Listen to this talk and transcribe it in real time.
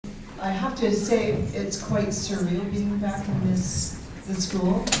I have to say it's quite surreal being back in the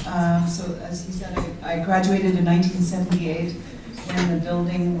school. So as he said, I graduated in 1978 when the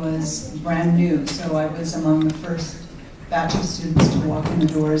building was brand new. So I was among the first batch of students to walk in the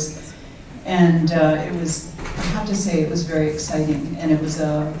doors. And it was, I have to say, it was very exciting. And it was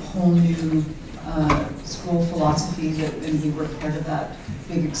a whole new school philosophy and we were part of that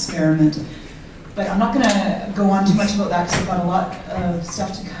big experiment. But I'm not going to go on too much about that because I've got a lot of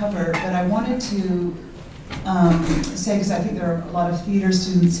stuff to cover. But I wanted to say, because I think there are a lot of theater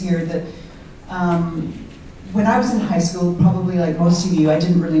students here, that when I was in high school, probably like most of you, I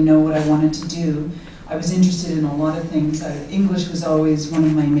didn't really know what I wanted to do. I was interested in a lot of things. English was always one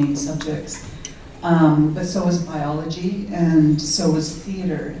of my main subjects. But so was biology, and so was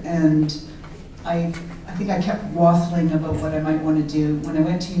theater. And I think I kept waffling about what I might want to do. When I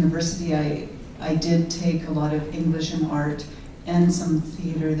went to university, I did take a lot of English and art and some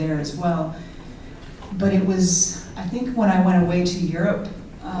theater there as well. But it was, I think when I went away to Europe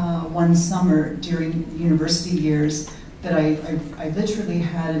one summer during university years, that I literally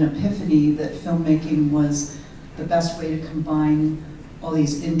had an epiphany that filmmaking was the best way to combine all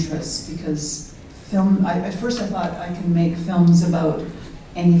these interests, because at first I thought I can make films about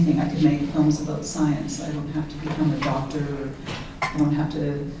anything. I could make films about science. I don't have to become a doctor, or I don't have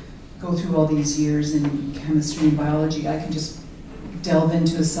to go through all these years in chemistry and biology. I can just delve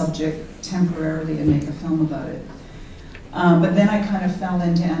into a subject temporarily and make a film about it. But then I kind of fell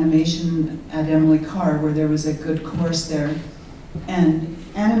into animation at Emily Carr, where there was a good course there. And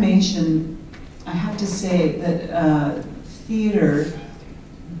animation, I have to say that theater,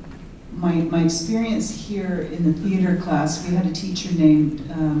 my experience here in the theater class, we had a teacher named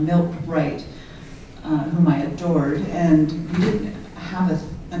Milt Wright, whom I adored, and we didn't have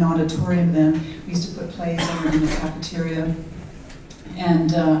an auditorium then. We used to put plays on in the cafeteria.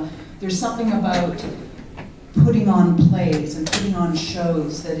 And there's something about putting on plays and putting on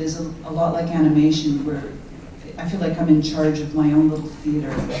shows that is a lot like animation, where I feel like I'm in charge of my own little theater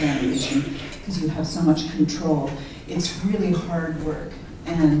of animation, because you have so much control. It's really hard work,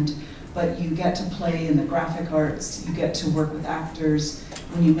 but you get to play in the graphic arts, you get to work with actors.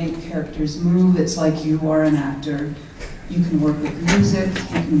 When you make characters move, it's like you are an actor. You can work with music,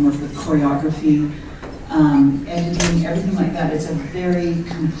 you can work with choreography, editing, everything like that. It's a very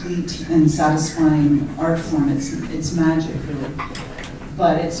complete and satisfying art form. It's magic, really.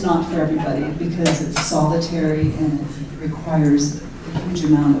 But it's not for everybody, because it's solitary and it requires a huge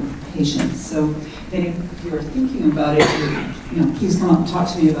amount of patience. So if you're thinking about it, please come up and talk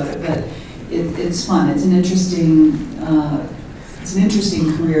to me about it. But it's fun. It's an interesting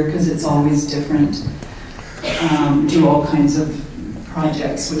career, because it's always different. Do all kinds of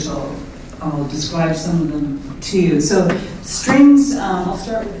projects, which I'll describe some of them to you. So Strings, I'll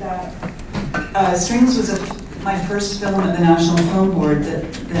start with that. Strings was my first film at the National Film Board that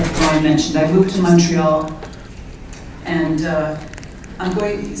Ron mentioned. I moved to Montreal, and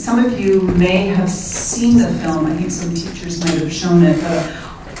some of you may have seen the film. I think some teachers might have shown it, but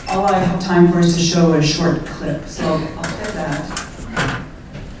all I have time for is to show a short clip. So I'll play that.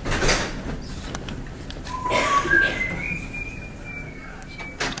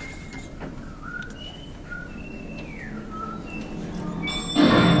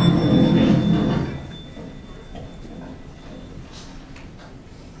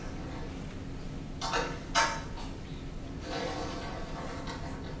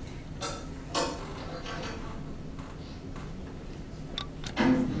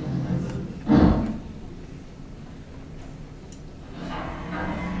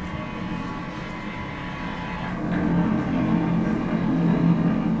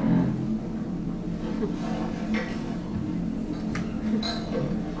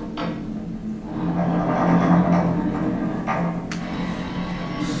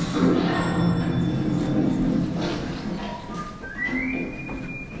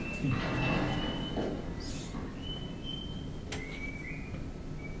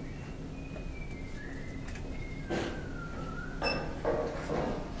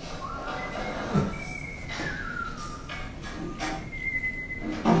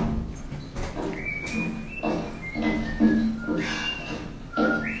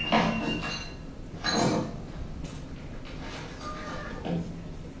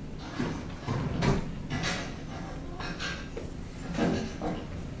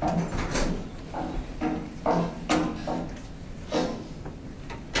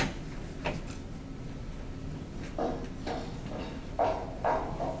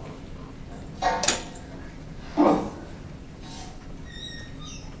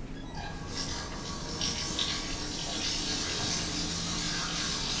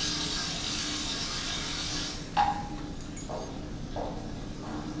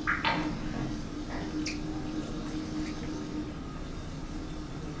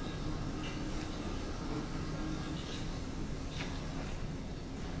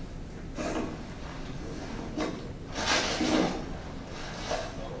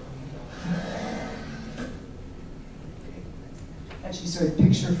 Actually, sort of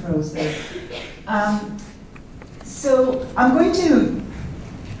picture froze there. So I'm going to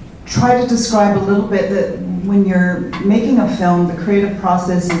try to describe a little bit that when you're making a film, the creative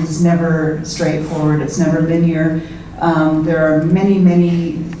process is never straightforward. It's never linear. There are many,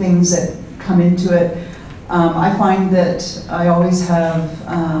 many things that come into it. I find that I always have,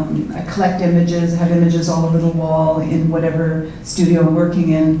 I collect images, have images all over the wall in whatever studio I'm working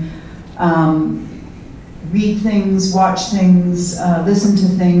in. Read things, watch things, listen to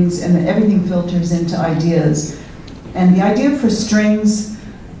things, and everything filters into ideas. And the idea for strings,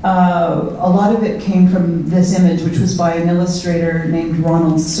 a lot of it came from this image, which was by an illustrator named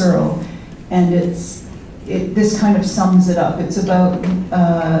Ronald Searle. And this kind of sums it up. It's about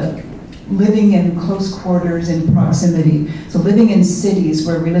living in close quarters in proximity. So living in cities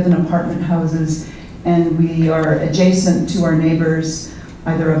where we live in apartment houses and we are adjacent to our neighbors,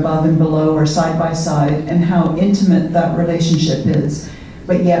 either above and below or side by side, and how intimate that relationship is.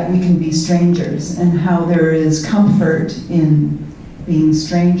 But yet we can be strangers, and how there is comfort in being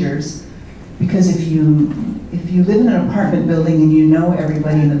strangers. Because if you live in an apartment building and you know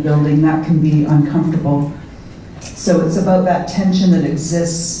everybody in the building, that can be uncomfortable. So it's about that tension that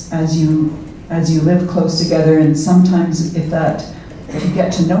exists as you live close together, and sometimes if you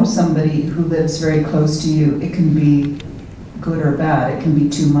get to know somebody who lives very close to you, it can be good or bad, it can be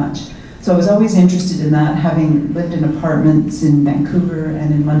too much. So I was always interested in that, having lived in apartments in Vancouver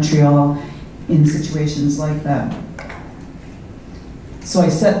and in Montreal in situations like that. So I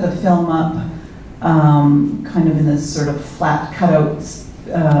set the film up kind of in this sort of flat cutouts,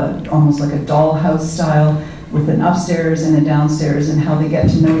 almost like a dollhouse style, with an upstairs and a downstairs, and how they get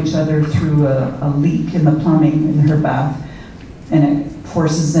to know each other through a leak in the plumbing in her bath, and it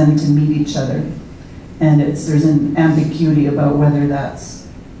forces them to meet each other. And there's an ambiguity about whether that's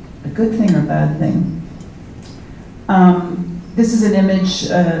a good thing or bad thing. This is an image,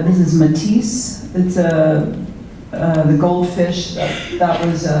 this is Matisse. It's the goldfish. That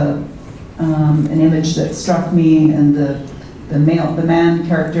was an image that struck me, and the man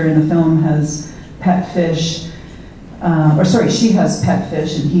character in the film has pet fish, she has pet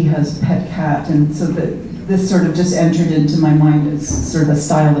fish and he has pet cat, and so this sort of just entered into my mind as sort of a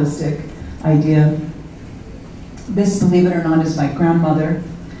stylistic idea. This, believe it or not, is my grandmother,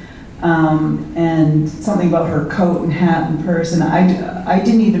 and something about her coat and hat and purse, and I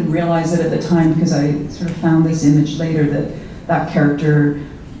didn't even realize it at the time, because I sort of found this image later that character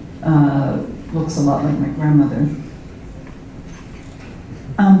looks a lot like my grandmother.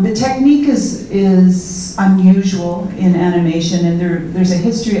 The technique is unusual in animation, and there's a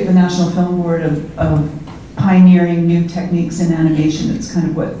history at the National Film Board of pioneering new techniques in animation. It's kind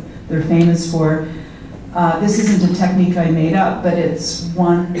of what they're famous for. This isn't a technique I made up, but it's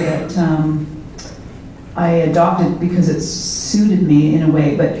one that I adopted because it suited me in a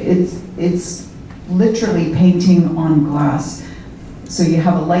way, but it's literally painting on glass. So you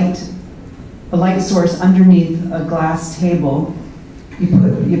have a light source underneath a glass table. You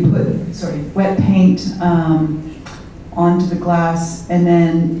put wet paint onto the glass, and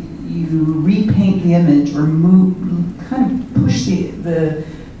then you repaint the image, or kind of push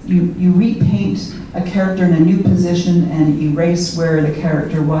you repaint a character in a new position and erase where the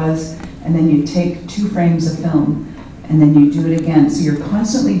character was, and then you take 2 frames of film and then you do it again. So you're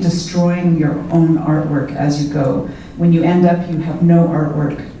constantly destroying your own artwork as you go. When you end up, you have no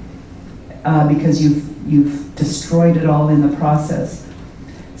artwork because you've destroyed it all in the process.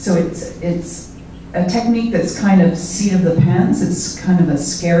 So it's a technique that's kind of seat of the pants. It's kind of a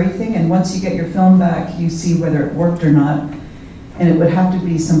scary thing, and once you get your film back, you see whether it worked or not. And it would have to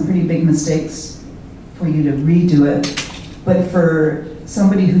be some pretty big mistakes for you to redo it. But for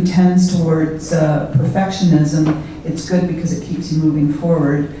somebody who tends towards perfectionism, it's good because it keeps you moving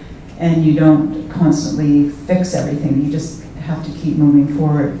forward, and you don't constantly fix everything. You just have to keep moving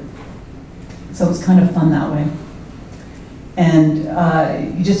forward. So it's kind of fun that way. And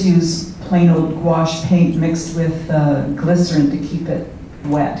you just use plain old gouache paint mixed with glycerin to keep it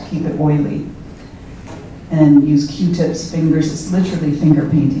wet, keep it oily. And use Q-tips, fingers. It's literally finger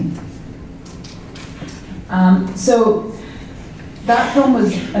painting. So that film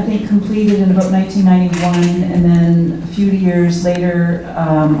was, I think, completed in about 1991, and then a few years later,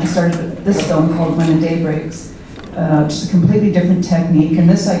 I started this film called When a Day Breaks. just a completely different technique. And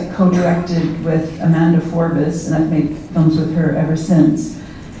this I co-directed with Amanda Forbes, and I've made films with her ever since.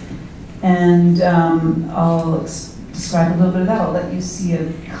 And I'll describe a little bit of that. I'll let you see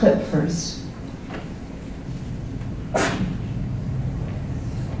a clip first.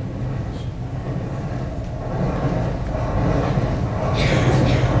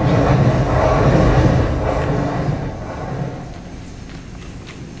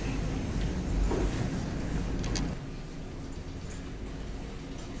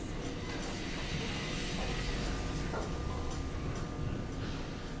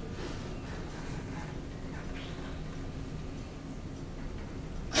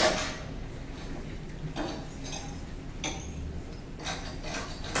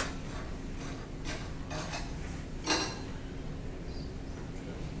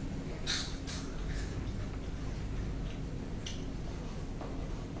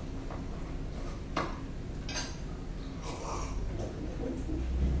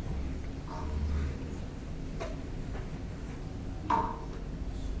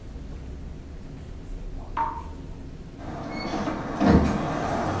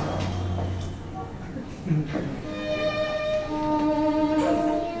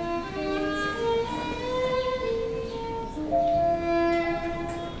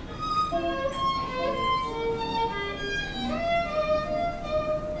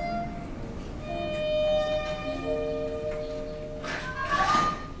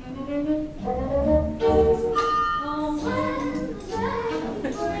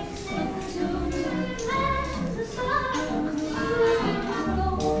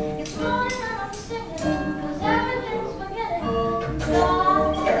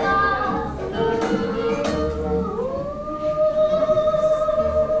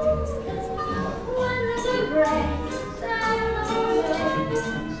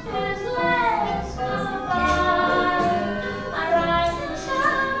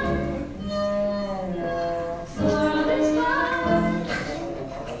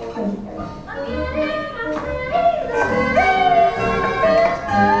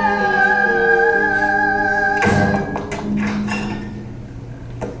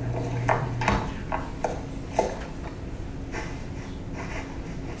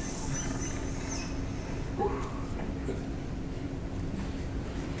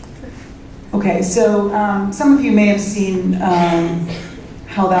 Okay, so some of you may have seen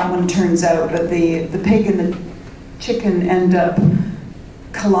how that one turns out, but the pig and the chicken end up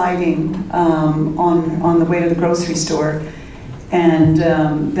colliding on the way to the grocery store, and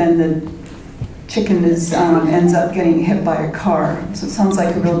then the chicken ends up getting hit by a car. So it sounds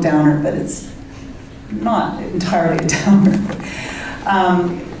like a real downer, but it's not entirely a downer.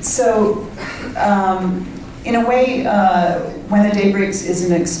 In a way, When the Day Breaks is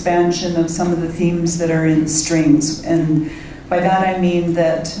an expansion of some of the themes that are in Strings. And by that I mean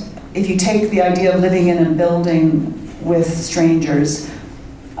that if you take the idea of living in a building with strangers,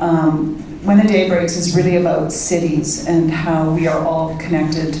 When the Day Breaks is really about cities and how we are all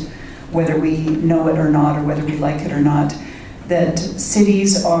connected, whether we know it or not, or whether we like it or not. That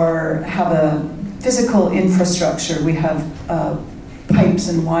cities have a physical infrastructure. We have pipes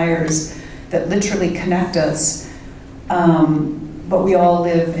and wires that literally connect us, but we all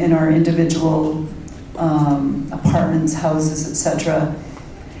live in our individual apartments, houses, etc.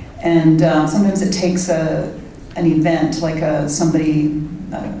 And sometimes it takes an event like a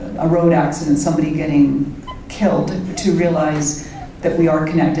road accident, somebody getting killed, to realize that we are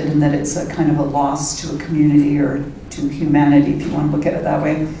connected and that it's a kind of a loss to a community or to humanity, if you want to look at it that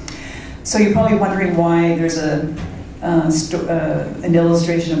way. So you're probably wondering why there's an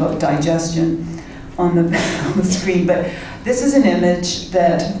illustration about digestion on the screen, but this is an image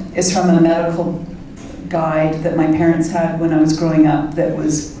that is from a medical guide that my parents had when I was growing up that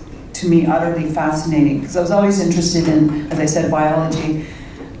was, to me, utterly fascinating, because I was always interested in, as I said, biology,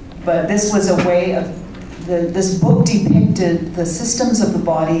 but this was a way of, this book depicted the systems of the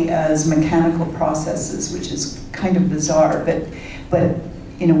body as mechanical processes, which is kind of bizarre, but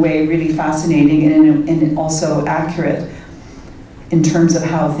in a way really fascinating and also accurate in terms of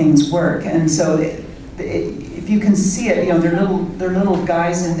how things work. And so if you can see it, you know, they're little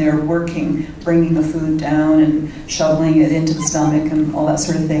guys in there working, bringing the food down and shoveling it into the stomach and all that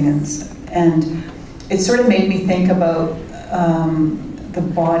sort of thing. And it sort of made me think about the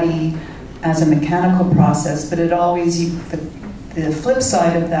body as a mechanical process, but it always, the flip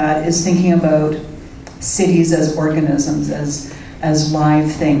side of that is thinking about cities as organisms, as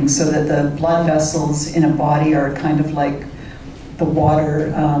live things, so that the blood vessels in a body are kind of like the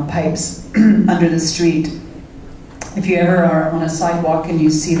water pipes under the street. if you ever are on a sidewalk and you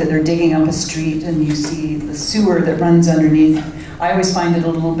see that they're digging up a street and you see the sewer that runs underneath, I always find it a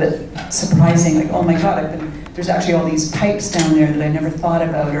little bit surprising, like, oh my God, there's actually all these pipes down there that I never thought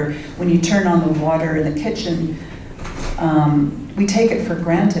about. Or when you turn on the water in the kitchen, we take it for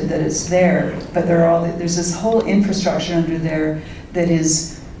granted that it's there, but there's this whole infrastructure under there that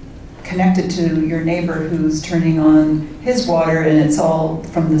is connected to your neighbor who's turning on his water, and it's all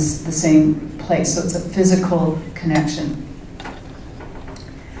from the same place, so it's a physical connection.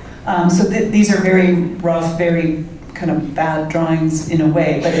 So these are very rough, very kind of bad drawings in a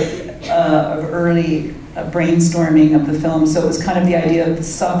way, but of early brainstorming of the film. So it was kind of the idea of the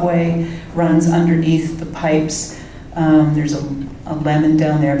subway runs underneath the pipes. There's a lemon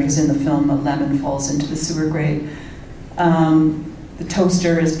down there because in the film a lemon falls into the sewer grate. The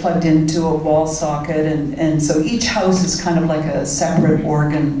toaster is plugged into a wall socket, and so each house is kind of like a separate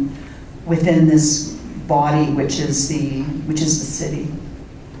organ within this body, which is the city.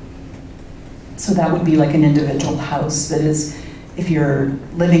 So that would be like an individual house that is, if you're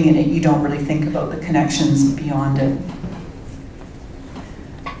living in it, you don't really think about the connections beyond it.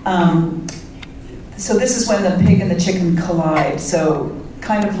 So this is when the pig and the chicken collide. So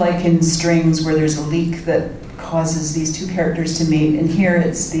kind of like in Strings, where there's a leak that causes these two characters to meet. And here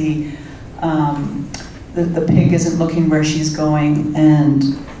it's the pig isn't looking where she's going and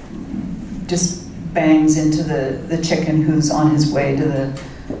just bangs into the chicken who's on his way to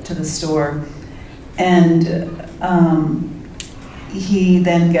the store. And he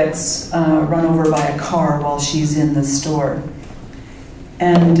then gets run over by a car while she's in the store.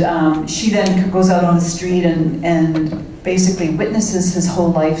 And she then goes out on the street and basically witnesses his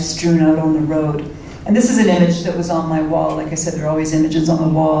whole life strewn out on the road. And this is an image that was on my wall. Like I said, there are always images on the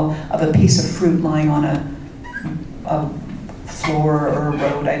wall of a piece of fruit lying on a floor or a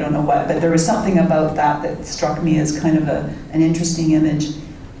road, I don't know what. But there was something about that struck me as kind of an interesting image.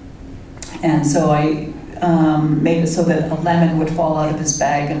 And so I made it so that a lemon would fall out of his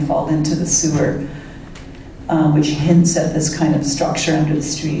bag and fall into the sewer, which hints at this kind of structure under the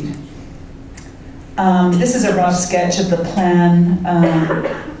street. This is a rough sketch of the plan.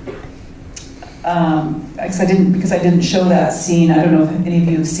 Because I didn't show that scene. I don't know if any of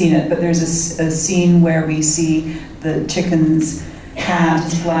you have seen it, but there's a scene where we see the chicken's hat,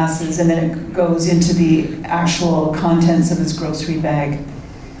 his glasses, and then it goes into the actual contents of his grocery bag.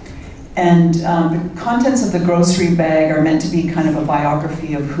 And the contents of the grocery bag are meant to be kind of a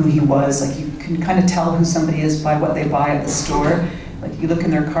biography of who he was. Like, you can kind of tell who somebody is by what they buy at the store. Like, you look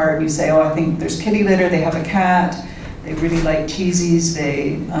in their cart and you say, oh, I think there's kitty litter, they have a cat, they really like cheesies,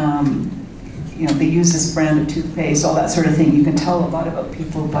 they use this brand of toothpaste, all that sort of thing. You can tell a lot about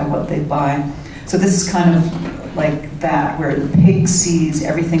people by what they buy. So this is kind of like that, where the pig sees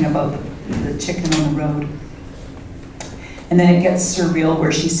everything about the chicken on the road. And then it gets surreal,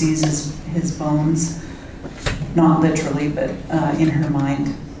 where she sees his bones, not literally, but in her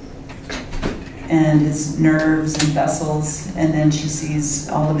mind, and his nerves and vessels, and then she sees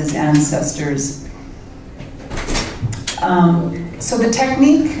all of his ancestors. So the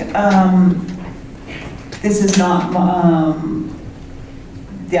technique, this is not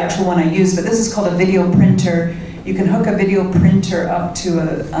the actual one I used, but this is called a video printer. You can hook a video printer up to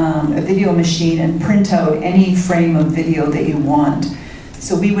a video machine and print out any frame of video that you want.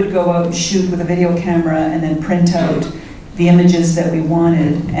 So we would go out and shoot with a video camera and then print out the images that we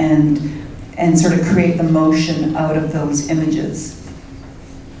wanted and sort of create the motion out of those images.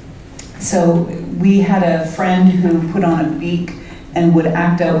 So we had a friend who put on a beak and would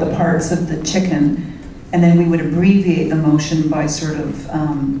act out the parts of the chicken, and then we would abbreviate the motion by sort of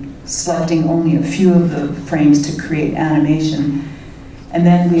selecting only a few of the frames to create animation. And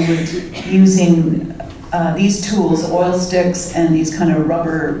then we would, using these tools, oil sticks and these kind of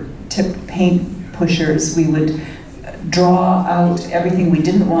rubber tipped paint pushers, we would draw out everything we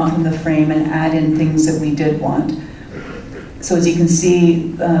didn't want from the frame and add in things that we did want. So as you can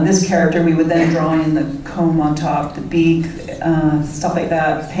see, this character, we would then draw in the comb on top, the beak, stuff like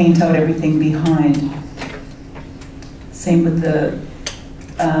that, paint out everything behind. Same with the,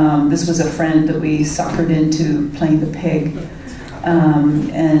 this was a friend that we suckered into playing the pig,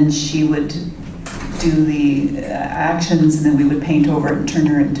 and she would do the actions, and then we would paint over it and turn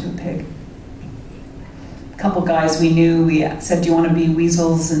her into a pig. A couple guys we knew, we said, do you want to be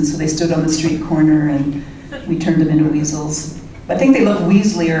weasels? And so they stood on the street corner and we turned them into weasels. I think they look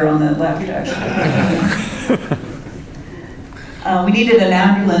weaselier on the left, actually. We needed an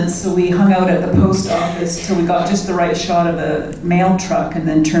ambulance, so we hung out at the post office till we got just the right shot of a mail truck and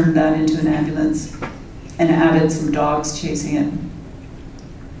then turned that into an ambulance and added some dogs chasing it.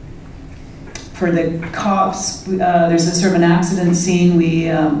 for the cops, there's a sort of an accident scene.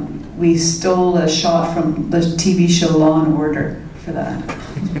 We stole a shot from the TV show Law and Order for that.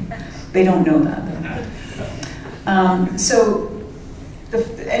 They don't know that, though.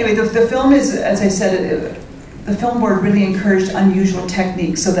 Anyway, the film is, as I said, the film board really encouraged unusual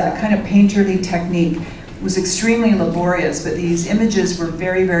techniques, so that kind of painterly technique was extremely laborious, but these images were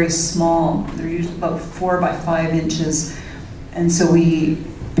very, very small. They're usually about 4 by 5 inches, and so we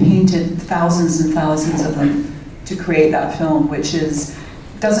painted thousands and thousands of them to create that film, which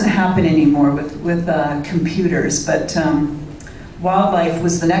doesn't happen anymore with computers, but Wildlife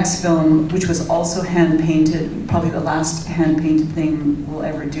was the next film, which was also hand-painted, probably the last hand-painted thing we'll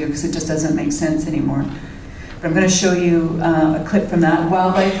ever do, because it just doesn't make sense anymore. But I'm going to show you a clip from that.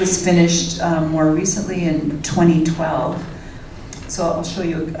 Wildlife was finished more recently in 2012. So I'll show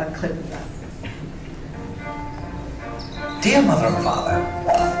you a clip of that. Dear Mother and Father,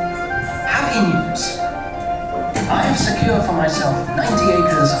 happy news. I have secured for myself 90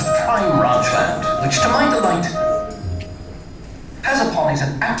 acres of prime ranch land, which to my delight has upon it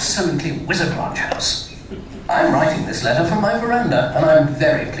an absolutely wizard ranch house. I'm writing this letter from my veranda, and I'm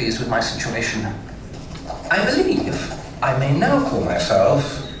very pleased with my situation. I believe I may now call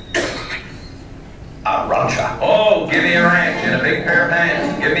myself a rancher. Oh, give me a ranch and a big pair of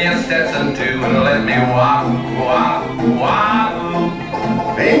pants. Give me a Stetson too, and let me wahoo, wahoo,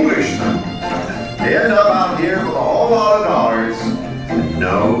 wahoo. Englishman, end up out here with a whole lot of dollars and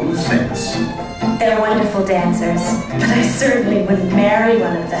no sense. They're wonderful dancers, but I certainly wouldn't marry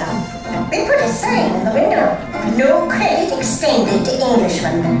one of them. They put a sign in the window. No credit extended to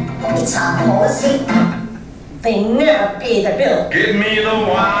Englishmen. It's our policy. They never pay their bill. Give me the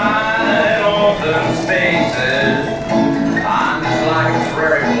wide open spaces. I'm just like a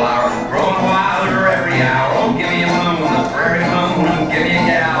prairie flower, growing wilder every hour. Oh, give me a moon, the prairie moon, and give me a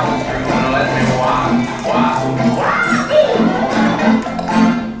gal that's true, and let me wahoo, wahoo, wahoo.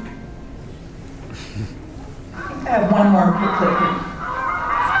 I have one more quick clip here.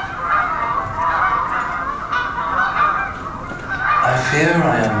 I fear I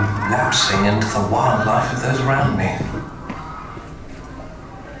am lapsing into the wildlife of those around me.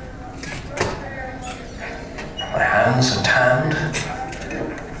 My hands are tanned,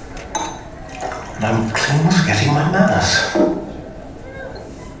 and I'm clean forgetting my manners.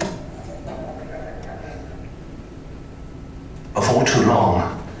 Before too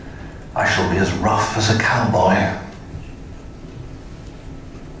long, I shall be as rough as a cowboy,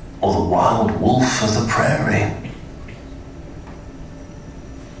 or the wild wolf of the prairie.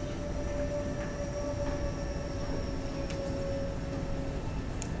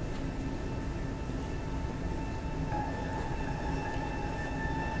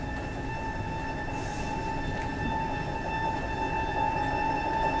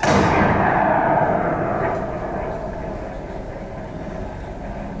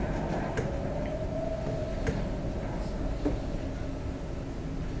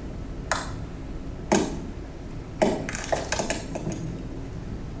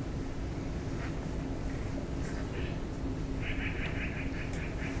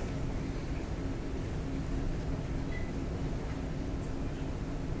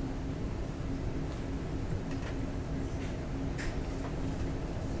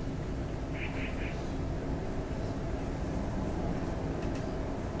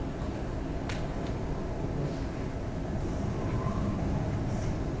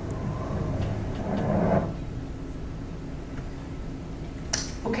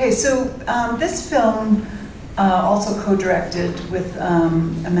 Okay, so this film, also co-directed with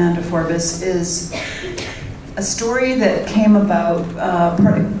Amanda Forbes, is a story that came about,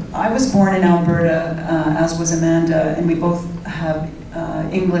 I was born in Alberta, as was Amanda, and we both have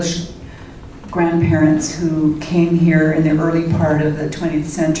English grandparents who came here in the early part of the 20th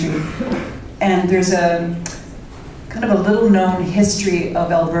century. And there's a kind of a little-known history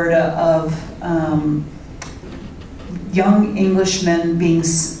of Alberta of young Englishmen being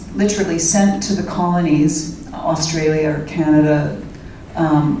literally sent to the colonies, Australia or Canada,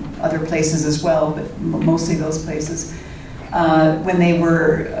 other places as well, but mostly those places, when they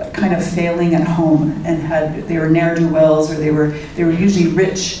were kind of failing at home and they were ne'er-do-wells, or they were usually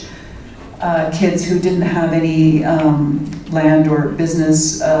rich kids who didn't have any land or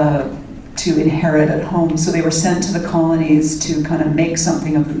business to inherit at home. So they were sent to the colonies to kind of make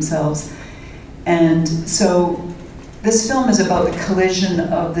something of themselves. And so this film is about the collision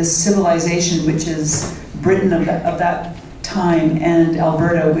of this civilization, which is Britain of that time, and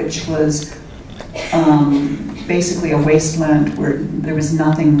Alberta, which was basically a wasteland where there was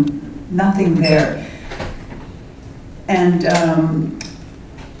nothing there. And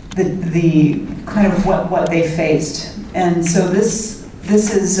the kind of what they faced. And so this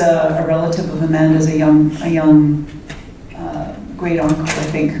is a relative of Amanda's, a young great uncle, I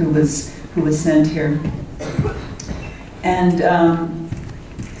think, who was sent here. And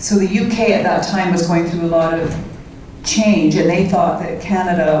so the UK at that time was going through a lot of change, and they thought that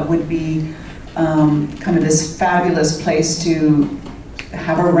Canada would be kind of this fabulous place to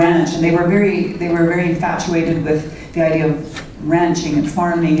have a ranch, and they were very infatuated with the idea of ranching and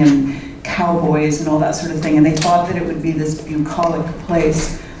farming and cowboys and all that sort of thing, and they thought that it would be this bucolic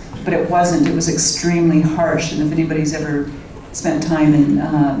place, but it wasn't. It was extremely harsh, and if anybody's ever spent time in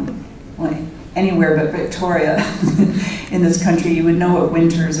well, anywhere but Victoria in this country, you would know what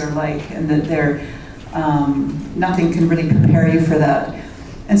winters are like, and that they're nothing can really prepare you for that.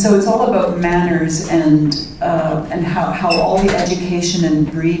 And so it's all about manners and how all the education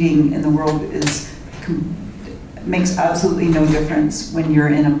and breeding in the world makes absolutely no difference when you're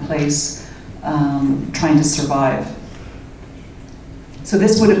in a place trying to survive. So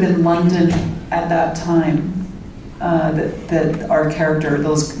this would have been London at that time that our character,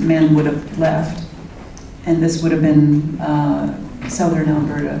 those men, would have left, and this would have been southern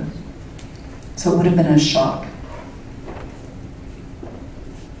Alberta. So it would have been a shock.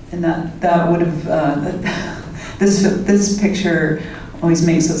 And that would have, this picture always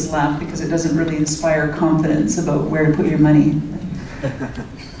makes us laugh because it doesn't really inspire confidence about where to put your money.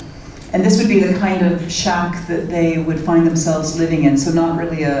 And this would be the kind of shack that they would find themselves living in, so not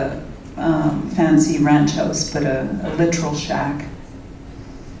really a fancy ranch house, but a literal shack.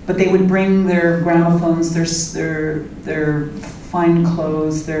 But they would bring their gramophones, their fine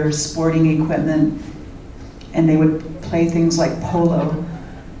clothes, their sporting equipment, and they would play things like polo,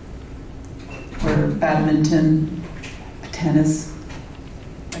 or badminton, tennis.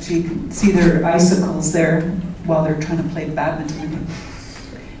 Actually, you can see their icicles there while they're trying to play badminton.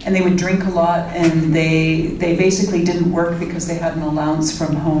 And they would drink a lot, and they basically didn't work because they had an allowance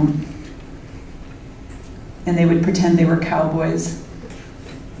from home. And they would pretend they were cowboys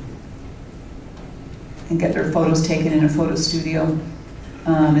and get their photos taken in a photo studio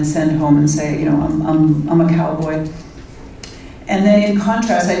and send home and say, you know, I'm a cowboy. And then in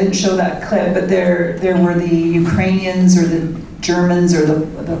contrast, I didn't show that clip, but there were the Ukrainians or the Germans or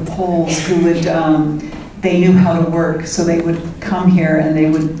the Poles who would, they knew how to work, so they would come here and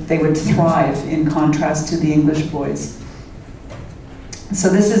they would thrive in contrast to the English boys. So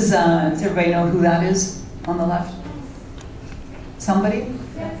this is, does everybody know who that is on the left? Somebody?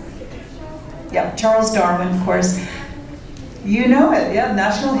 Yeah, Charles Darwin, of course. You know it, yeah,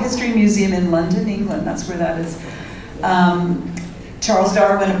 National History Museum in London, England, that's where that is. Charles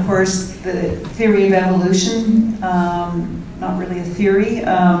Darwin, of course, the theory of evolution, not really a theory,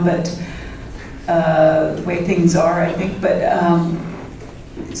 but the way things are, I think. But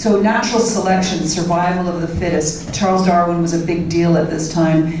so natural selection, survival of the fittest. Charles Darwin was a big deal at this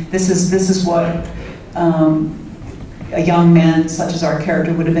time. This is what a young man such as our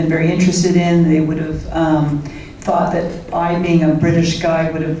character would have been very interested in. They would have thought that I, being a British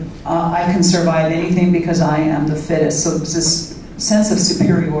guy, would have I can survive anything because I am the fittest. So it was this sense of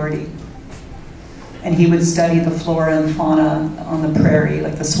superiority. And he would study the flora and fauna on the prairie,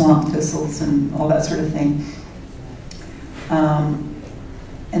 like the swamp thistles and all that sort of thing.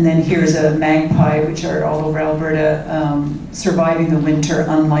 And then here's a magpie, which are all over Alberta, surviving the winter,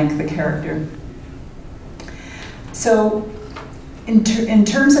 unlike the character. So in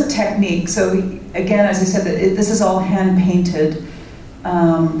terms of technique, so again, as I said, this is all hand-painted,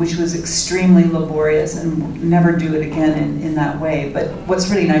 which was extremely laborious, and we'll never do it again in that way. But what's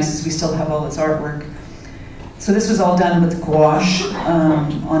really nice is we still have all this artwork. So this was all done with gouache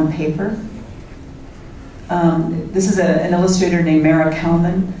on paper. This is an illustrator named Mara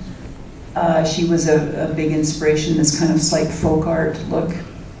Kalman. She was a big inspiration, this kind of slight folk art look.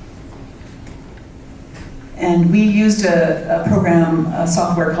 And we used a program, a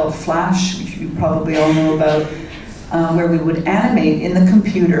software called Flash, which you probably all know about, where we would animate in the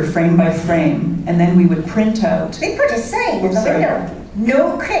computer frame by frame, and then we would print out. They put a sign in the window.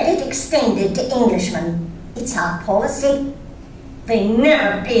 No credit extended to Englishmen. It's our policy. They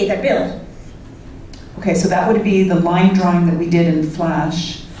never pay their bill. Okay, so that would be the line drawing that we did in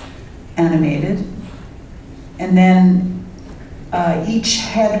Flash, animated. And then each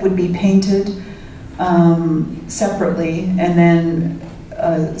head would be painted separately, and then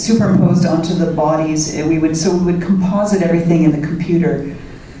superimposed onto the bodies. So we would composite everything in the computer.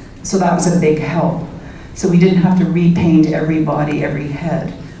 So that was a big help. So we didn't have to repaint every body, every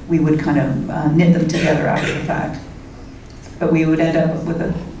head. We would kind of knit them together after the fact. But we would end up with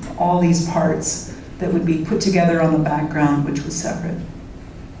all these parts that would be put together on the background, which was separate.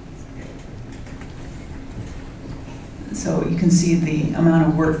 So you can see the amount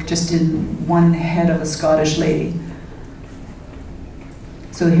of work just in one head of a Scottish lady.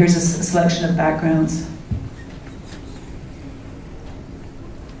 So here's a selection of backgrounds.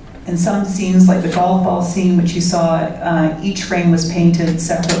 And some scenes, like the golf ball scene, which you saw, each frame was painted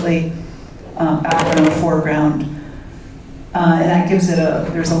separately, background or foreground. And that gives it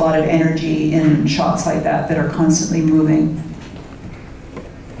there's a lot of energy in shots like that are constantly moving.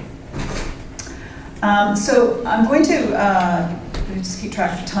 So I'm going to just keep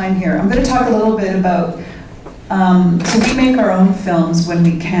track of time here. I'm going to talk a little bit about, so we make our own films when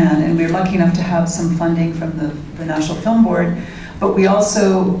we can, and we're lucky enough to have some funding from the National Film Board, but we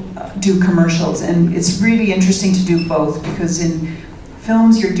also do commercials, and it's really interesting to do both, because in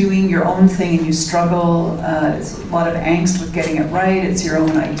films you're doing your own thing and you struggle, it's a lot of angst with getting it right, it's your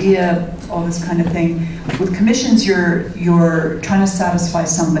own idea, all this kind of thing. With commissions you're trying to satisfy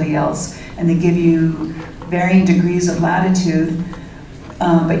somebody else, and they give you varying degrees of latitude,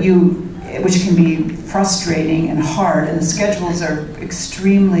 which can be frustrating and hard, and the schedules are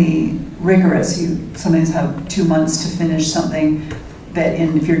extremely rigorous. You sometimes have 2 months to finish something that,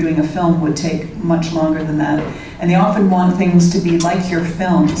 if you're doing a film, would take much longer than that. And they often want things to be like your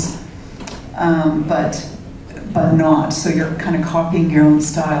films, but not, so you're kind of copying your own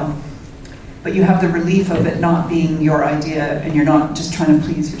style. But you have the relief of it not being your idea, and you're not just trying to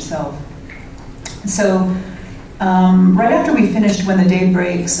please yourself. So right after we finished When the Day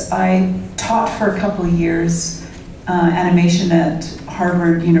Breaks, I taught for a couple of years animation at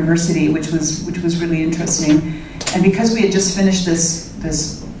Harvard University, which was really interesting. And because we had just finished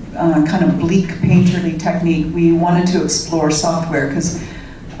this kind of bleak painterly technique, we wanted to explore software, because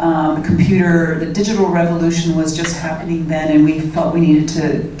the digital revolution was just happening then, and we felt we needed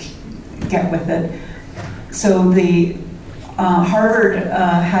to get with it. So the Harvard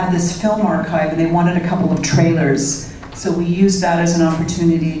had this film archive, and they wanted a couple of trailers. So we used that as an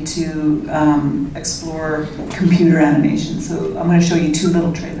opportunity to explore computer animation. So I'm going to show you 2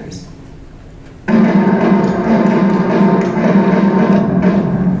 little trailers.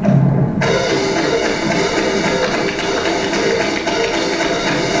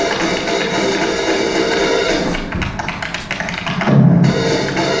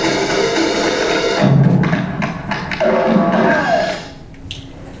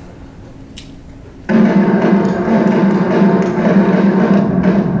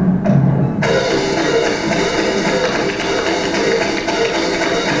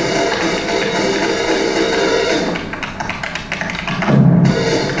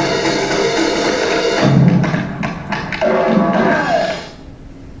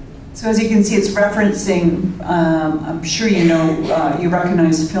 As you can see, it's referencing, I'm sure you know, you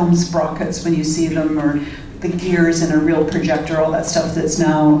recognize film sprockets when you see them, or the gears in a real projector, all that stuff that's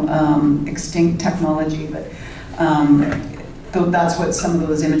now extinct technology. But that's what some of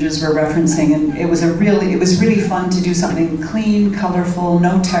those images were referencing, and it was really fun to do something clean, colorful,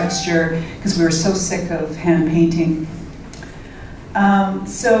 no texture, because we were so sick of hand painting.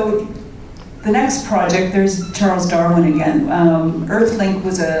 So the next project, there's Charles Darwin again. Earthlink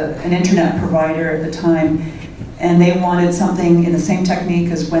was an internet provider at the time, and they wanted something in the same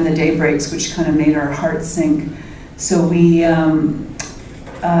technique as When the Day Breaks, which kind of made our hearts sink. So we,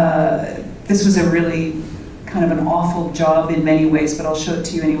 this was a really kind of an awful job in many ways, but I'll show it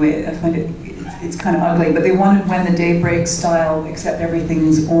to you anyway. I find it's kind of ugly, but they wanted When the Day Breaks style, except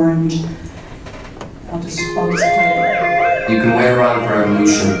everything's orange. I'll just play it. You can wait around for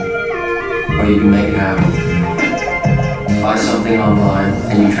evolution, or you can make it happen. Buy something online,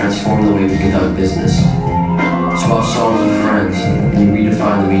 and you transform the way we conduct business. Swap songs with friends, and you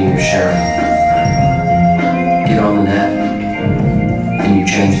redefine the meaning of sharing. Get on the net, and you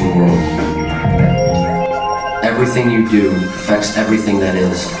change the world. Everything you do affects everything that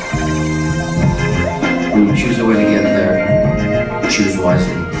is. When you choose a way to get there, choose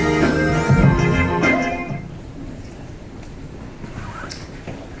wisely.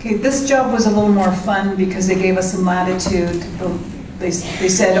 Okay, this job was a little more fun because they gave us some latitude. They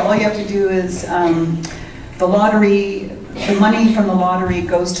said all you have to do is the money from the lottery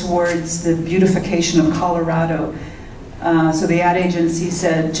goes towards the beautification of Colorado. So the ad agency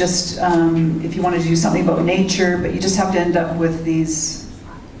said just if you wanted to do something about nature, but you just have to end up with these,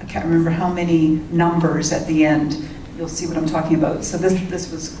 I can't remember how many numbers at the end. You'll see what I'm talking about. So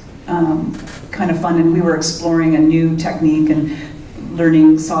this was kind of fun, and we were exploring a new technique and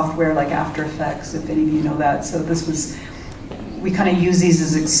learning software like After Effects, if any of you know that. So this was, we kind of use these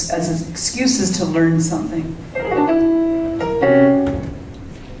as excuses to learn something.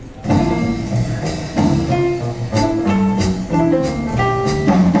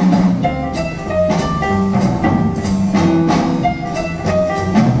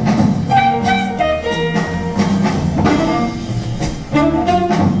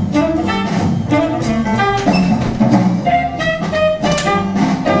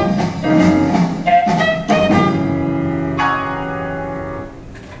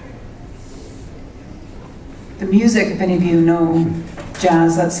 music, if any of you know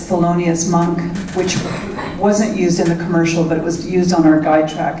jazz, that's Thelonious Monk, which wasn't used in the commercial, but it was used on our guide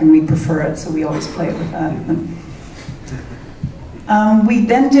track, and we prefer it, so we always play it with that. We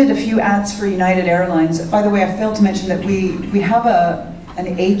then did a few ads for United Airlines. By the way, I failed to mention that we have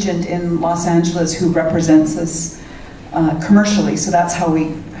an agent in Los Angeles who represents us commercially, so that's how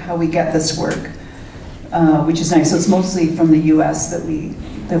we get this work, which is nice. So it's mostly from the U.S. that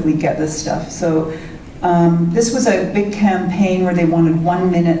we get this stuff. So this was a big campaign where they wanted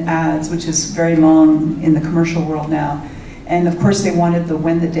 1-minute ads, which is very long in the commercial world now. And of course they wanted the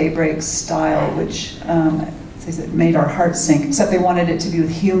When the Day Breaks style, which it made our hearts sink, except they wanted it to be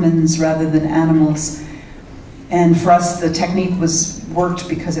with humans rather than animals. And for us, the technique worked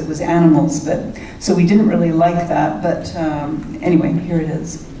because it was animals, but so we didn't really like that, but anyway, here it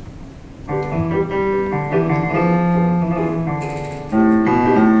is.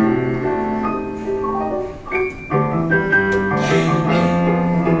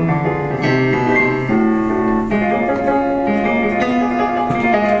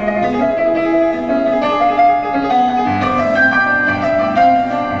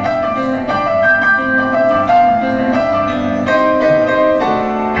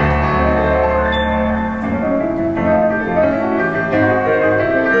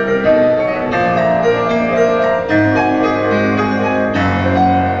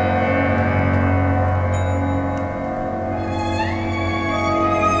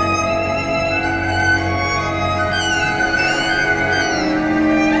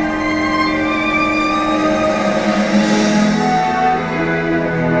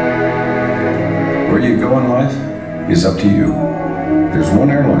 Is up to you. There's one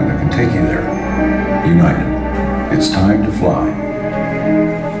airline that can take you there. United. It's time to fly.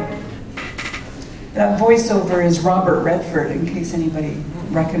 That voiceover is Robert Redford, in case anybody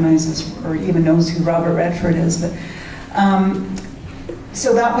recognizes or even knows who Robert Redford is. But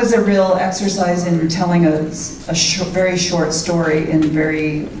so that was a real exercise in telling a very short story in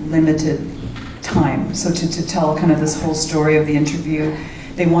very limited time. So to tell kind of this whole story of the interview.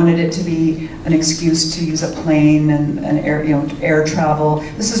 They wanted it to be an excuse to use a plane and air travel.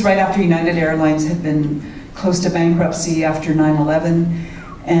 This is right after United Airlines had been close to bankruptcy after 9/11,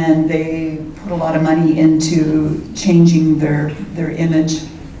 and they put a lot of money into changing their image.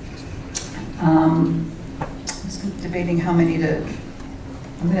 I was debating how many to.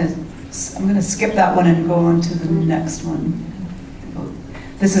 I'm gonna skip that one and go on to the next one.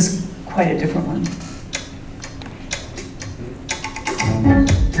 This is quite a different one.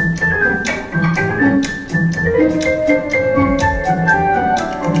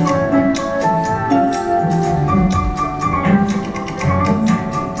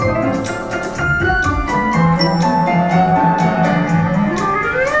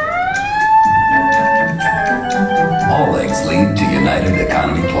 All legs lead to United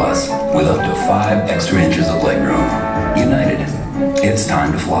Economy Plus with up to 5 extra inches of legroom. United, it's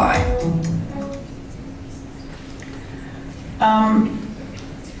time to fly.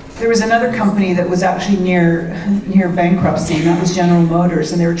 There was another company that was actually near bankruptcy, and that was General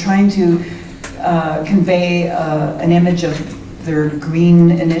Motors, and they were trying to convey an image of their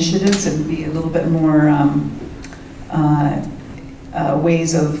green initiatives and be a little bit more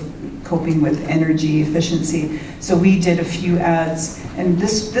ways of coping with energy efficiency. So we did a few ads, and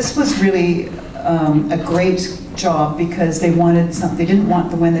this was really a great job because they wanted something. They didn't want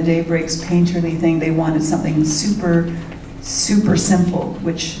the When the Day Breaks painterly thing. They wanted something super simple,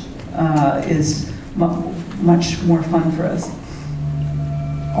 which is much more fun for us.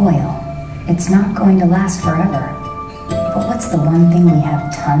 Oil. It's not going to last forever. But what's the one thing we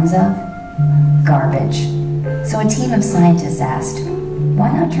have tons of? Garbage. So a team of scientists asked,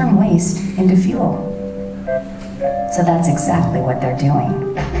 why not turn waste into fuel? So that's exactly what they're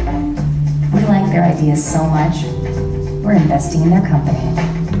doing. We like their ideas so much, we're investing in their company.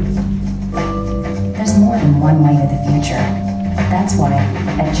 There's more than one way to the future. That's why,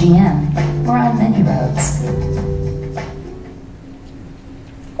 at GM, we're on many roads.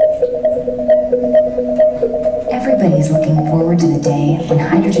 Everybody's looking forward to the day when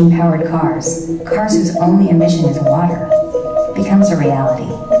hydrogen-powered cars whose only emission is water, becomes a reality.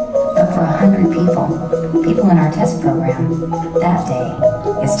 But for 100 people in our test program, that day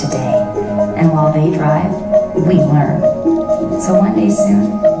is today. And while they drive, we learn. So one day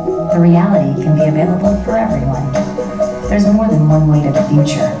soon, the reality can be available for everyone. There's more than one way to the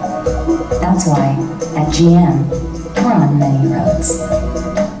future. That's why, at GM, we're on many roads.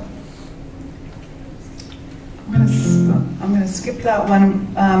 I'm going to skip that one.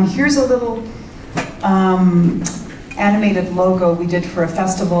 Here's a little animated logo we did for a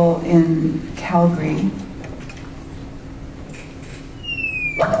festival in Calgary.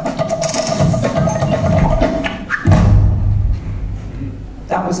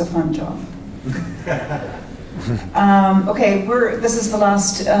 was a fun job. Okay, this is the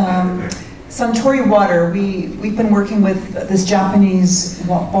last. Suntory Water, we've been working with this Japanese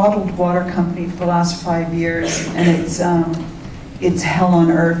bottled water company for the last 5 years, and it's hell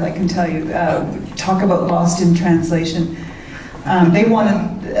on earth, I can tell you. Talk about lost in translation. They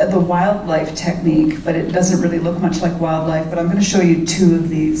wanted the wildlife technique, but it doesn't really look much like wildlife, but I'm going to show you 2 of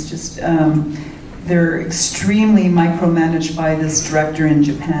these. They're extremely micromanaged by this director in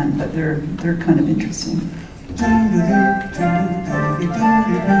Japan, but they're kind of interesting. I'm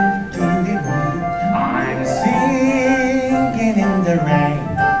singing in the rain,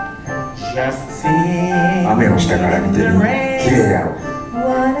 just singing 雨を下から見てる綺麗やろ。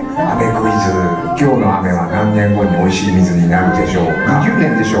雨クイズ、今日の雨は何年後に美味しい水になるでしょう。20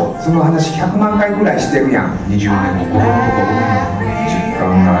年でしょう。その話100万回ぐらいしてるやん。20年もここ実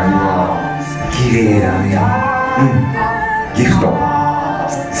感ないわ。綺麗だね。ギフト、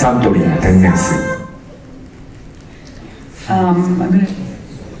サントリーの天然水。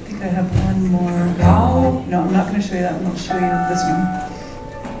I have one more. No, I'm not going to show you that one. I'll show you this one.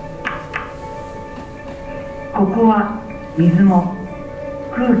 ここは水も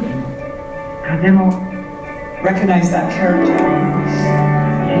空気も風も Recognize that character.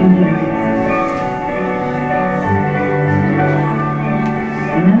 信じる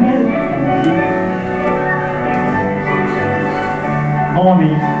南アルプスの海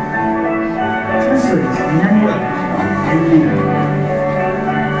そうです南アルプスの海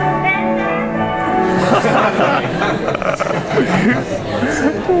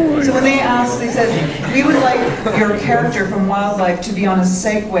So when they asked, they said, we would like your character from Wildlife to be on a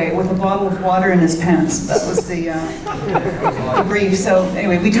Segway with a bottle of water in his pants. That was the brief. So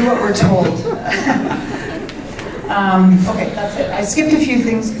anyway, we do what we're told. Okay, that's it. I skipped a few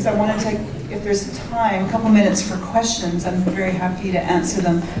things because I want to take, if there's time, a couple minutes for questions. I'm very happy to answer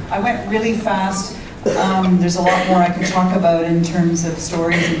them. I went really fast. There's a lot more I could talk about in terms of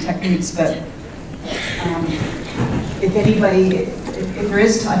stories and techniques, but if anybody, if there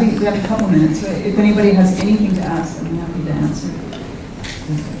is time, I think we have a couple minutes. So if anybody has anything to ask, I'm happy to answer.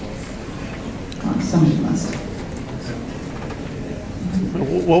 Somebody must.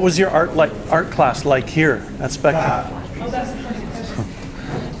 What was your art class like here at Spectrum? Oh, that's a funny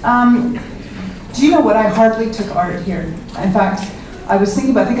question. Do you know what? I hardly took art here. In fact, I was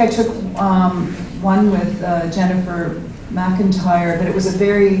thinking about, I think I took one with Jennifer McIntyre, but it was a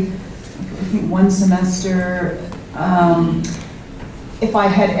very, I think, one semester. If I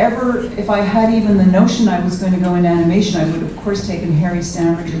had even the notion I was going to go into animation, I would have, of course, taken Harry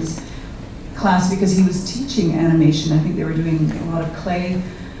Stamridge's class because he was teaching animation. I think they were doing a lot of clay,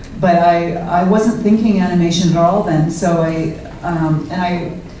 but I wasn't thinking animation at all then. So I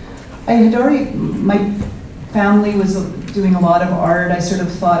had already, my family was doing a lot of art. I sort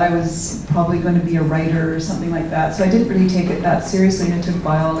of thought I was probably going to be a writer or something like that. So I didn't really take it that seriously, and I took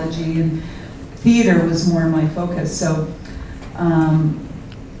biology, and theater was more my focus. So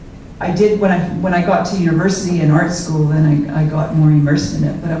I did, when I got to university and art school, then I got more immersed in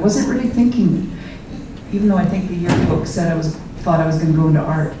it. But I wasn't really thinking, even though I think the yearbook said thought I was going to go into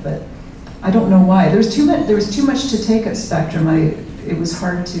art, but I don't know why. There was too much to take at Spectrum. It was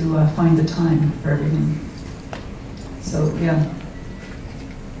hard to find the time for everything. So yeah.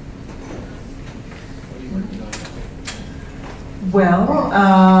 Well,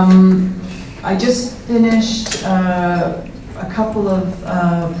 I just finished a couple of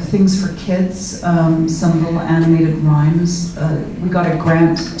things for kids, some little animated rhymes. We got a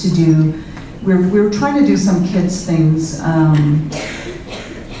grant to do, we were trying to do some kids things.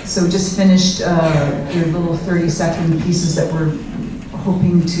 So just finished your little 30-second pieces that we're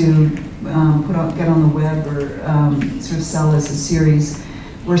hoping to get on the web or sort of sell as a series.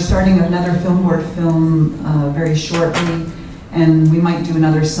 We're starting another film board film very shortly, and we might do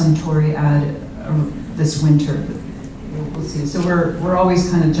another Suntory ad this winter. We'll see. So we're always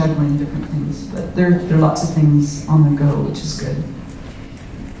kind of juggling different things, but there are lots of things on the go, which is good.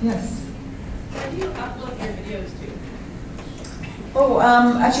 Yes. Where do you upload your videos to? Oh,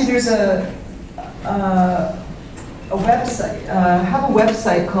 actually, there's a website. I have a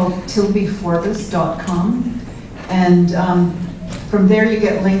website called tilbyforbes.com, and from there you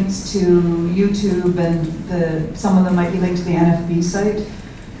get links to YouTube, and some of them might be linked to the NFB site.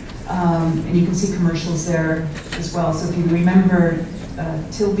 And you can see commercials there as well. So if you remember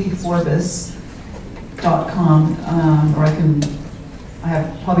tilbyforbes.com, or I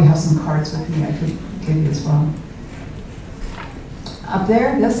probably have some cards with me I could give you as well. Up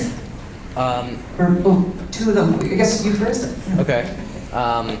there, yes? Two of them. I guess you first. Okay.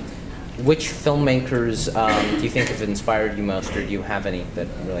 which filmmakers do you think have inspired you most, or do you have any that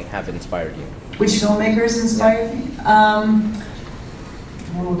really have inspired you? Which filmmakers inspired me?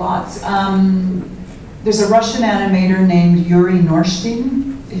 Well, lots. There's a Russian animator named Yuri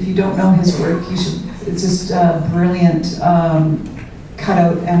Norstein. If you don't know his work, you should. It's just brilliant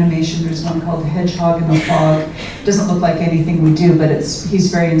cutout animation. There's one called Hedgehog in the Fog. Doesn't look like anything we do, but he's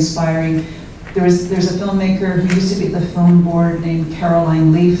very inspiring. There's a filmmaker who used to be at the film board named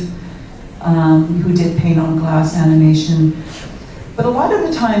Caroline Leaf, who did paint on glass animation. But a lot of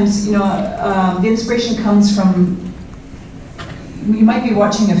the times, you know, the inspiration comes from, you might be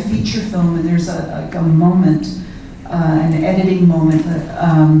watching a feature film and there's a moment, an editing moment.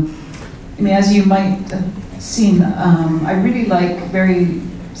 I mean, as you might have seen, I really like very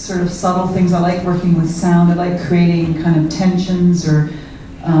sort of subtle things. I like working with sound. I like creating kind of tensions or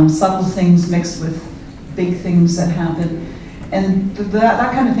subtle things mixed with big things that happen. And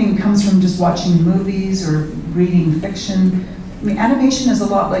that kind of thing comes from just watching movies or reading fiction. I mean, animation is a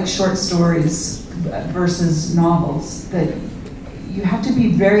lot like short stories versus novels, that you have to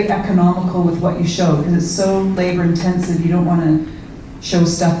be very economical with what you show because it's so labor intensive. You don't want to show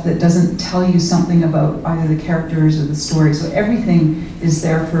stuff that doesn't tell you something about either the characters or the story. So everything is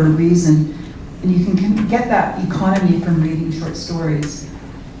there for a reason. And you can get that economy from reading short stories.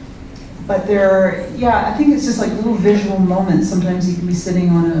 But I think it's just like little visual moments. Sometimes you can be sitting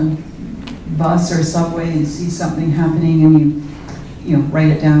on a bus or a subway and see something happening and you know, write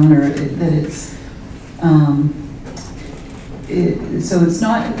it down, or so it's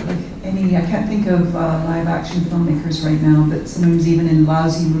not like any, I can't think of live action filmmakers right now, but sometimes even in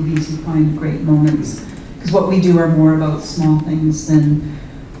lousy movies you find great moments. Because what we do are more about small things than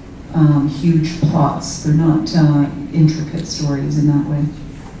huge plots. They're not intricate stories in that way.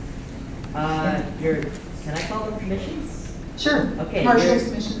 Can I call them commissions? Sure. Okay. Partials,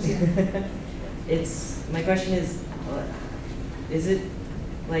 commissions, yeah. My question is it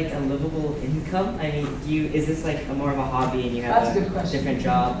like a livable income? I mean, is this like more of a hobby and you have a different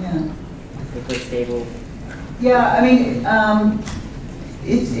job? Yeah. With like stable? Yeah, I mean,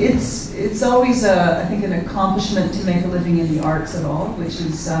 it's always I think an accomplishment to make a living in the arts at all, which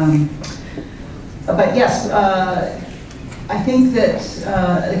is, but yes, I think that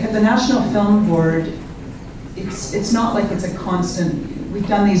at the National Film Board, it's not like it's a constant. We've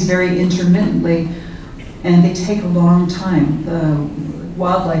done these very intermittently, and they take a long time. The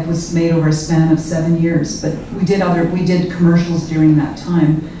Wildlife was made over a span of 7 years, but we did commercials during that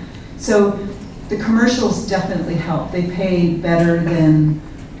time. So the commercials definitely help. They pay better than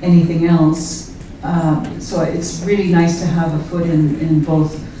anything else. So it's really nice to have a foot in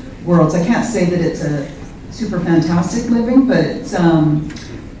both worlds. I can't say that it's a super fantastic living, but it's,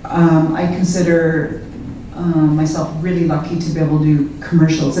 I consider myself really lucky to be able to do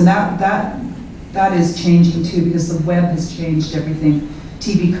commercials. And that is changing too, because the web has changed everything.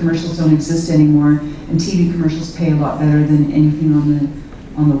 TV commercials don't exist anymore, and TV commercials pay a lot better than anything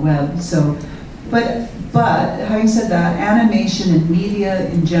on the web. So, but having said that, animation and media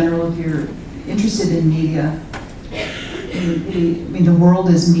in general, if you're interested in media, I mean, the world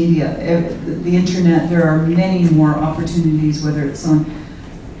is media. The internet, there are many more opportunities, whether it's on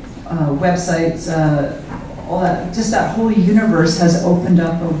websites, all that, just that whole universe has opened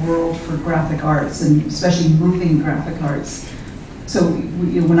up a world for graphic arts, and especially moving graphic arts. So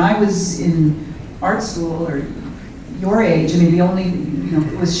when I was in art school, or your age, I mean, the only,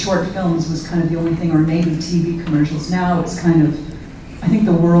 it was short films was kind of the only thing, or maybe TV commercials. Now it's kind of, I think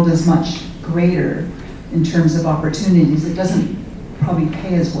the world is much greater in terms of opportunities. It doesn't probably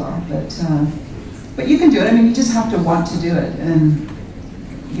pay as well, but you can do it. I mean, you just have to want to do it, and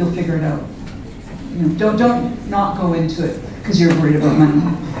you'll figure it out. Don't not go into it because you're worried about money.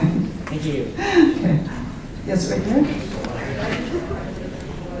 Thank you. Okay. Yes, right there.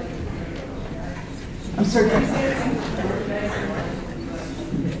 I'm sorry.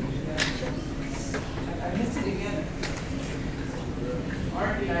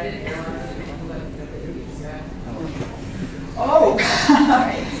 Oh,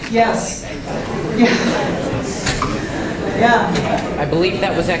 yes. Yeah. I believe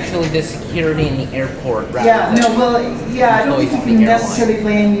that was actually the security in the airport. Rather yeah. than No. Well. Yeah. I don't think you can necessarily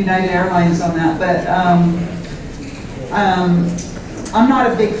blame United Airlines on that, but I'm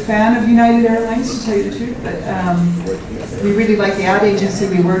not a big fan of United Airlines, to tell you the truth. But we really like the ad agency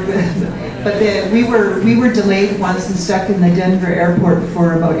we work with. But we were delayed once and stuck in the Denver airport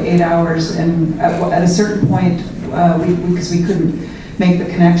for about 8 hours, and at a certain point, because we couldn't make the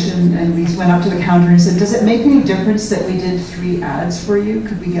connection, and we went up to the counter and said, "Does it make any difference that we did 3 ads for you?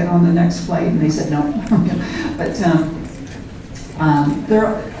 Could we get on the next flight?" And they said no. But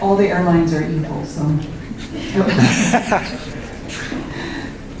All the airlines are evil, so.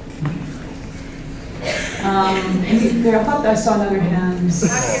 I thought I saw another hand.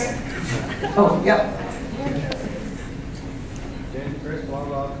 Oh, yep.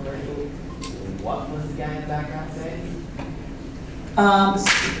 What was the guy in the background saying?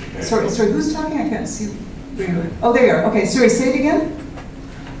 Sorry, who's talking? I can't see. Oh, there you are. Okay, sorry, say it again.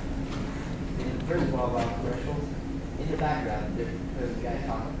 In the first Wild Wild commercials, in the background, there's a guy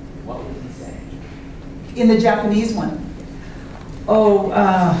talking. What was he saying? In the Japanese one. Oh,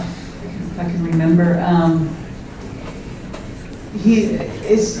 if I can remember.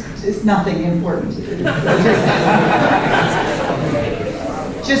 It's nothing important.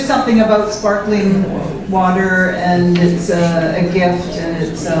 Just something about sparkling water, and it's a gift, and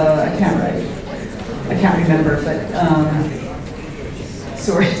it's I can't remember, but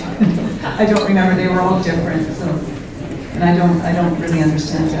sorry, I don't remember. They were all different, so, and I don't really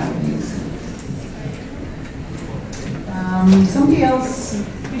understand Japanese. Somebody else, I'm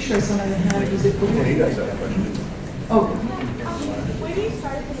pretty sure somebody had it. Was it? Yeah, you guys have a question. Oh. When you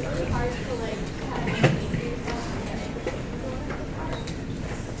started, was it really hard to like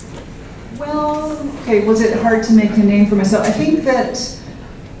Well, okay, was it hard to make a name for myself? I think that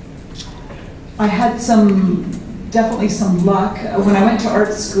I had definitely some luck. When I went to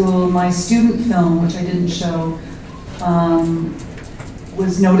art school, my student film, which I didn't show,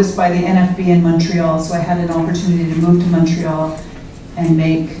 was noticed by the NFB in Montreal, so I had an opportunity to move to Montreal and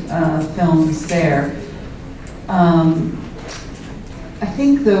make films there. I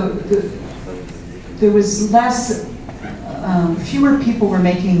think there was fewer people were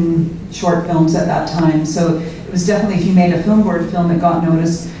making short films at that time, so it was definitely, if you made a film board film, it got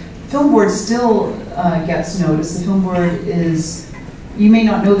noticed. Film board still gets noticed. The film board is, you may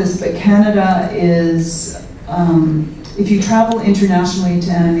not know this, but Canada is, if you travel internationally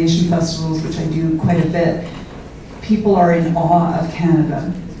to animation festivals, which I do quite a bit, people are in awe of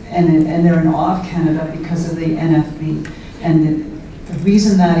Canada, and they're in awe of Canada because of the NFB. And the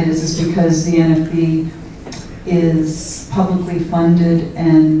reason that is because the NFB is publicly funded,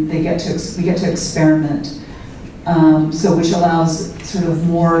 and we get to experiment, so which allows sort of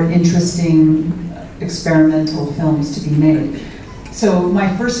more interesting experimental films to be made. So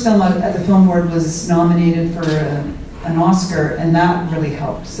my first film at the Film Board was nominated for an Oscar, and that really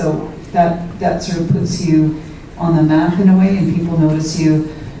helped. So that sort of puts you on the map in a way, and people notice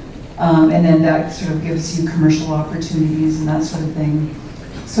you, and then that sort of gives you commercial opportunities and that sort of thing.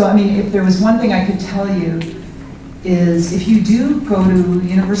 So I mean, if there was one thing I could tell you, is if you do go to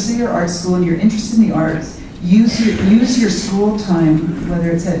university or art school and you're interested in the arts, use your school time, whether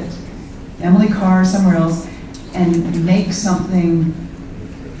it's at Emily Carr or somewhere else, and make something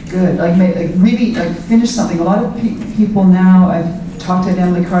good. Like really finish something. A lot of people now, I've talked to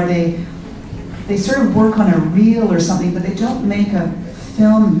Emily Carr, they sort of work on a reel or something, but they don't make a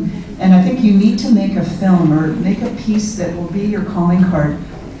film. And I think you need to make a film or make a piece that will be your calling card.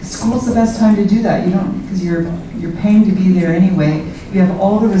 School's the best time to do that. You don't, because you're paying to be there anyway. You have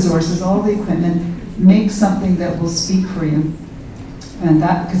all the resources, all the equipment. Make something that will speak for you, and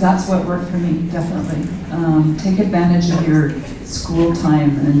because that's what worked for me, definitely. Take advantage of your school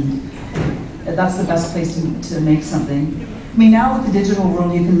time, and that's the best place to make something. I mean, now with the digital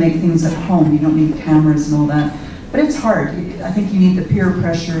world, you can make things at home. You don't need cameras and all that, but it's hard. I think you need the peer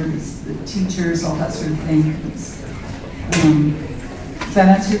pressure, the teachers, all that sort of thing. Does that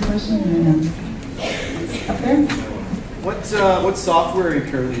answer your question? Up there? What software are you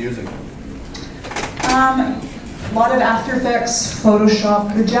currently using? A lot of After Effects,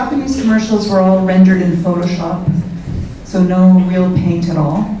 Photoshop. The Japanese commercials were all rendered in Photoshop, so no real paint at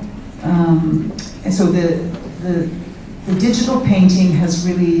all. And so the digital painting has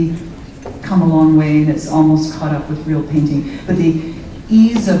really come a long way, and it's almost caught up with real painting. But the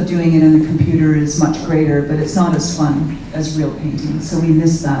ease of doing it in the computer is much greater, but it's not as fun as real painting, so we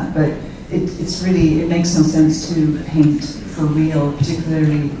miss that. But it makes no sense to paint for real,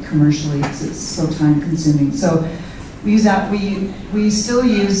 particularly commercially, because it's so time consuming. So we use that. We still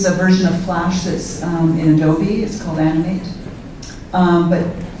use a version of Flash that's in Adobe. It's called Animate. But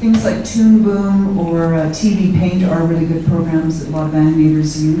things like Toon Boom or TV Paint are really good programs that a lot of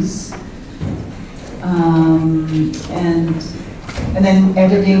animators use. And then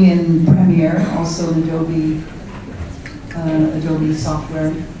editing in Premiere, also an Adobe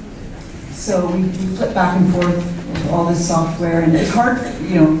software. So we flip back and forth with all this software, and it's hard,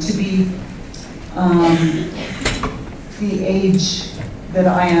 to be the age that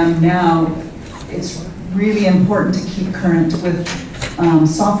I am now. It's really important to keep current with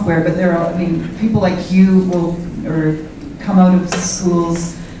software, but there are, people like you or come out of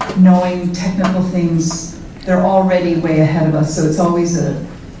schools knowing technical things. They're already way ahead of us, so it's always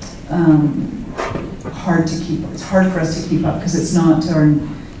hard to keep. It's hard for us to keep up because it's not our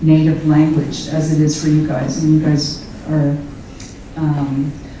native language as it is for you guys, and you guys are.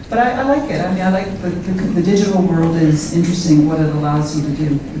 But I like it. I mean, I like the digital world is interesting. What it allows you to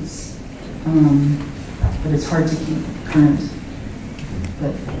do. It's, but it's hard to keep current.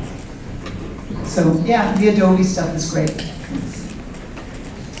 But so yeah, the Adobe stuff is great. What's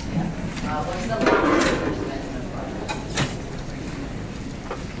the longest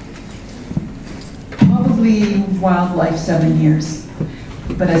Probably wildlife 7 years.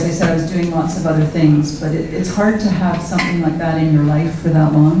 But as I said, I was doing lots of other things. But it's hard to have something like that in your life for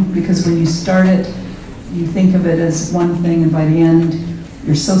that long, because when you start it, you think of it as one thing, and by the end,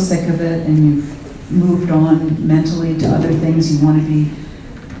 you're so sick of it, and you've moved on mentally to other things you want to be.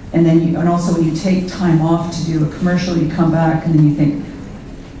 And then, and also when you take time off to do a commercial, you come back and then you think,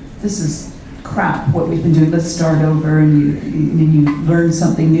 this is crap, what we've been doing, let's start over, and you learn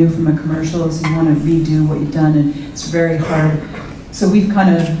something new from a commercial, so you want to redo what you've done, and it's very hard. So we've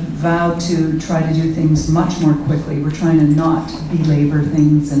kind of vowed to try to do things much more quickly. We're trying to not belabor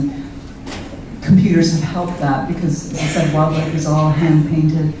things, and computers have helped that because, as I said, wildlife is all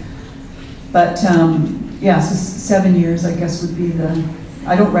hand-painted. But yeah, so 7 years, I guess, would be the,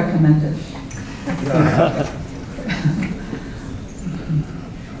 I don't recommend it.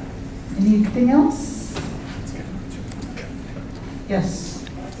 Anything else? Yes.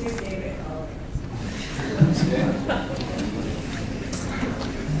 What's your favorite color?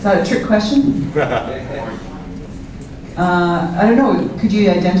 Is that a trick question? I don't know. Could you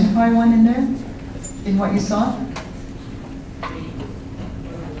identify one in there? In what you saw?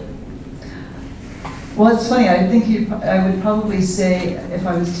 Well, it's funny. I think I would probably say, if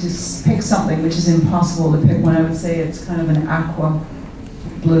I was to pick something, which is impossible to pick one, I would say it's kind of an aqua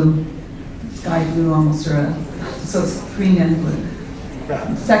blue, sky blue almost, or a, so it's green and blue.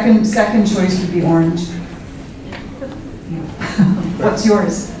 Second choice would be orange. What's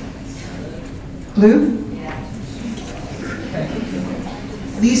yours? Blue? Yeah. Okay.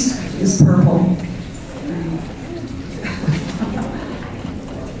 Least is purple.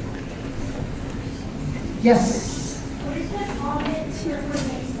 Yes? What is the comment here for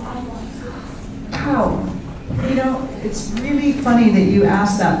next wildlife? How? You know, it's really funny that you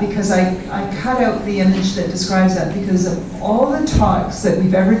asked that, because I cut out the image that describes that, because of all the talks that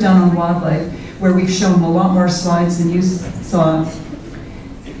we've ever done on wildlife, where we've shown a lot more slides than you saw,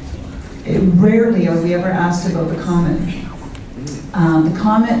 rarely are we ever asked about the comet. The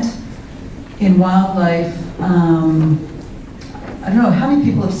comet in wildlife, I don't know, how many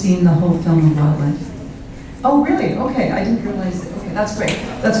people have seen the whole film of Wildlife? Oh, really? Okay, I didn't realize it. Okay, that's great.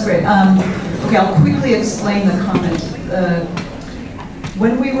 That's great. Okay, I'll quickly explain the comet.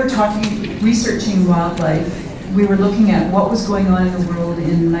 When we were researching wildlife, we were looking at what was going on in the world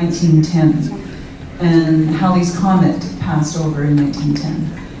in 1910 and Halley's Comet passed over in 1910.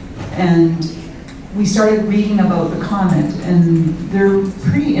 And we started reading about the comet, and they're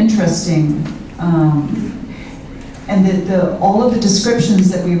pretty interesting. And all of the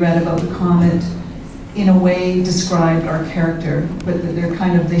descriptions that we read about the comet in a way described our character, but they're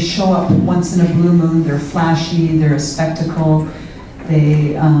kind of, they show up once in a blue moon, they're flashy, they're a spectacle,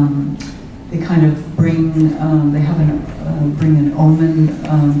 they kind of bring, bring an omen,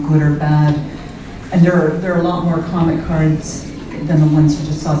 good or bad. And there are a lot more comet cards than the ones you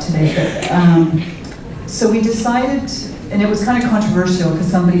just saw today. But, so we decided, and it was kind of controversial because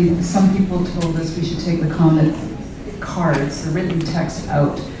some people told us we should take the comet cards, the written text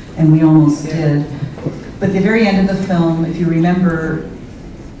out, and we almost did. But at the very end of the film, if you remember,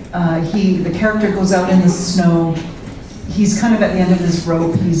 the character goes out in the snow. He's kind of at the end of this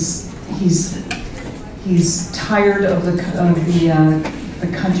rope. He's tired of the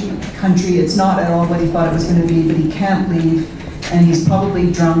country. It's not at all what he thought it was going to be, but he can't leave, and he's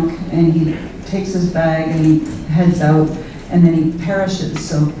probably drunk, and he takes his bag and he heads out, and then he perishes.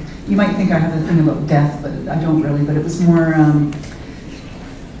 So you might think I have a thing about death, but I don't really. But it was more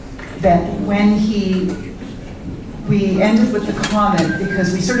that when we ended with the comet,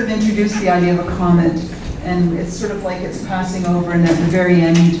 because we sort of introduced the idea of a comet, and it's sort of like it's passing over, and at the very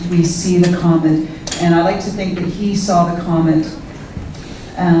end we see the comet. And I like to think that he saw the comet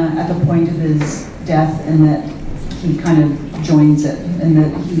at the point of his death, and that he kind of joins it, and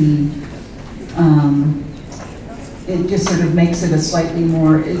that it just sort of makes it a slightly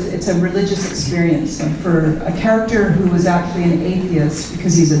more, it's a religious experience. And for a character who was actually an atheist,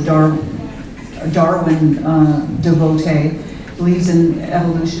 because he's a Darwin devotee, believes in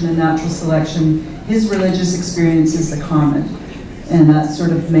evolution and natural selection, his religious experience is the comet, and that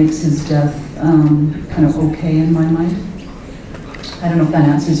sort of makes his death kind of okay in my mind. I don't know if that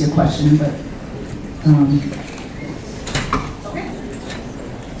answers your question, but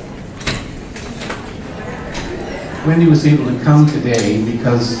Wendy was able to come today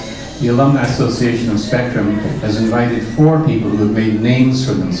because the Alumni Association of Spectrum has invited 4 people who have made names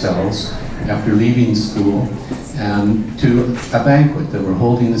for themselves after leaving school to a banquet that we're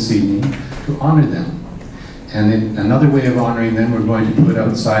holding this evening to honor them. And in another way of honoring them, we're going to put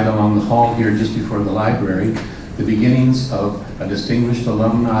outside along the hall here just before the library the beginnings of a Distinguished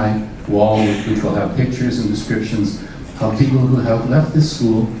Alumni wall which will have pictures and descriptions of people who have left this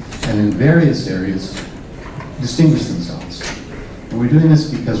school and in various areas distinguished themselves. And we're doing this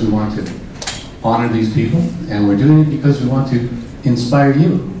because we want to honor these people, and we're doing it because we want to inspire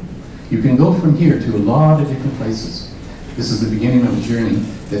you. You can go from here to a lot of different places. This is the beginning of a journey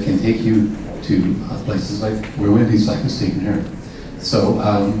that can take you to places like where Wendy's life has taken her. So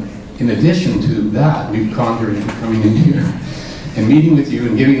in addition to that, we've conquered into coming in here and meeting with you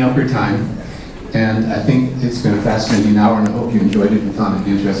and giving up her time. And I think it's been a fascinating hour, and I hope you enjoyed it and found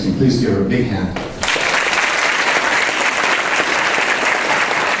it interesting. Please give her a big hand.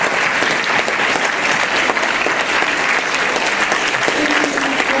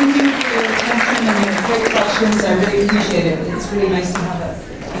 I really appreciate it. It's really nice to have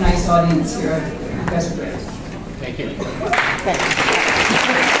a nice audience here. You guys are great. Thank you.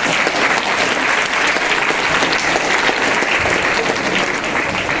 Thanks.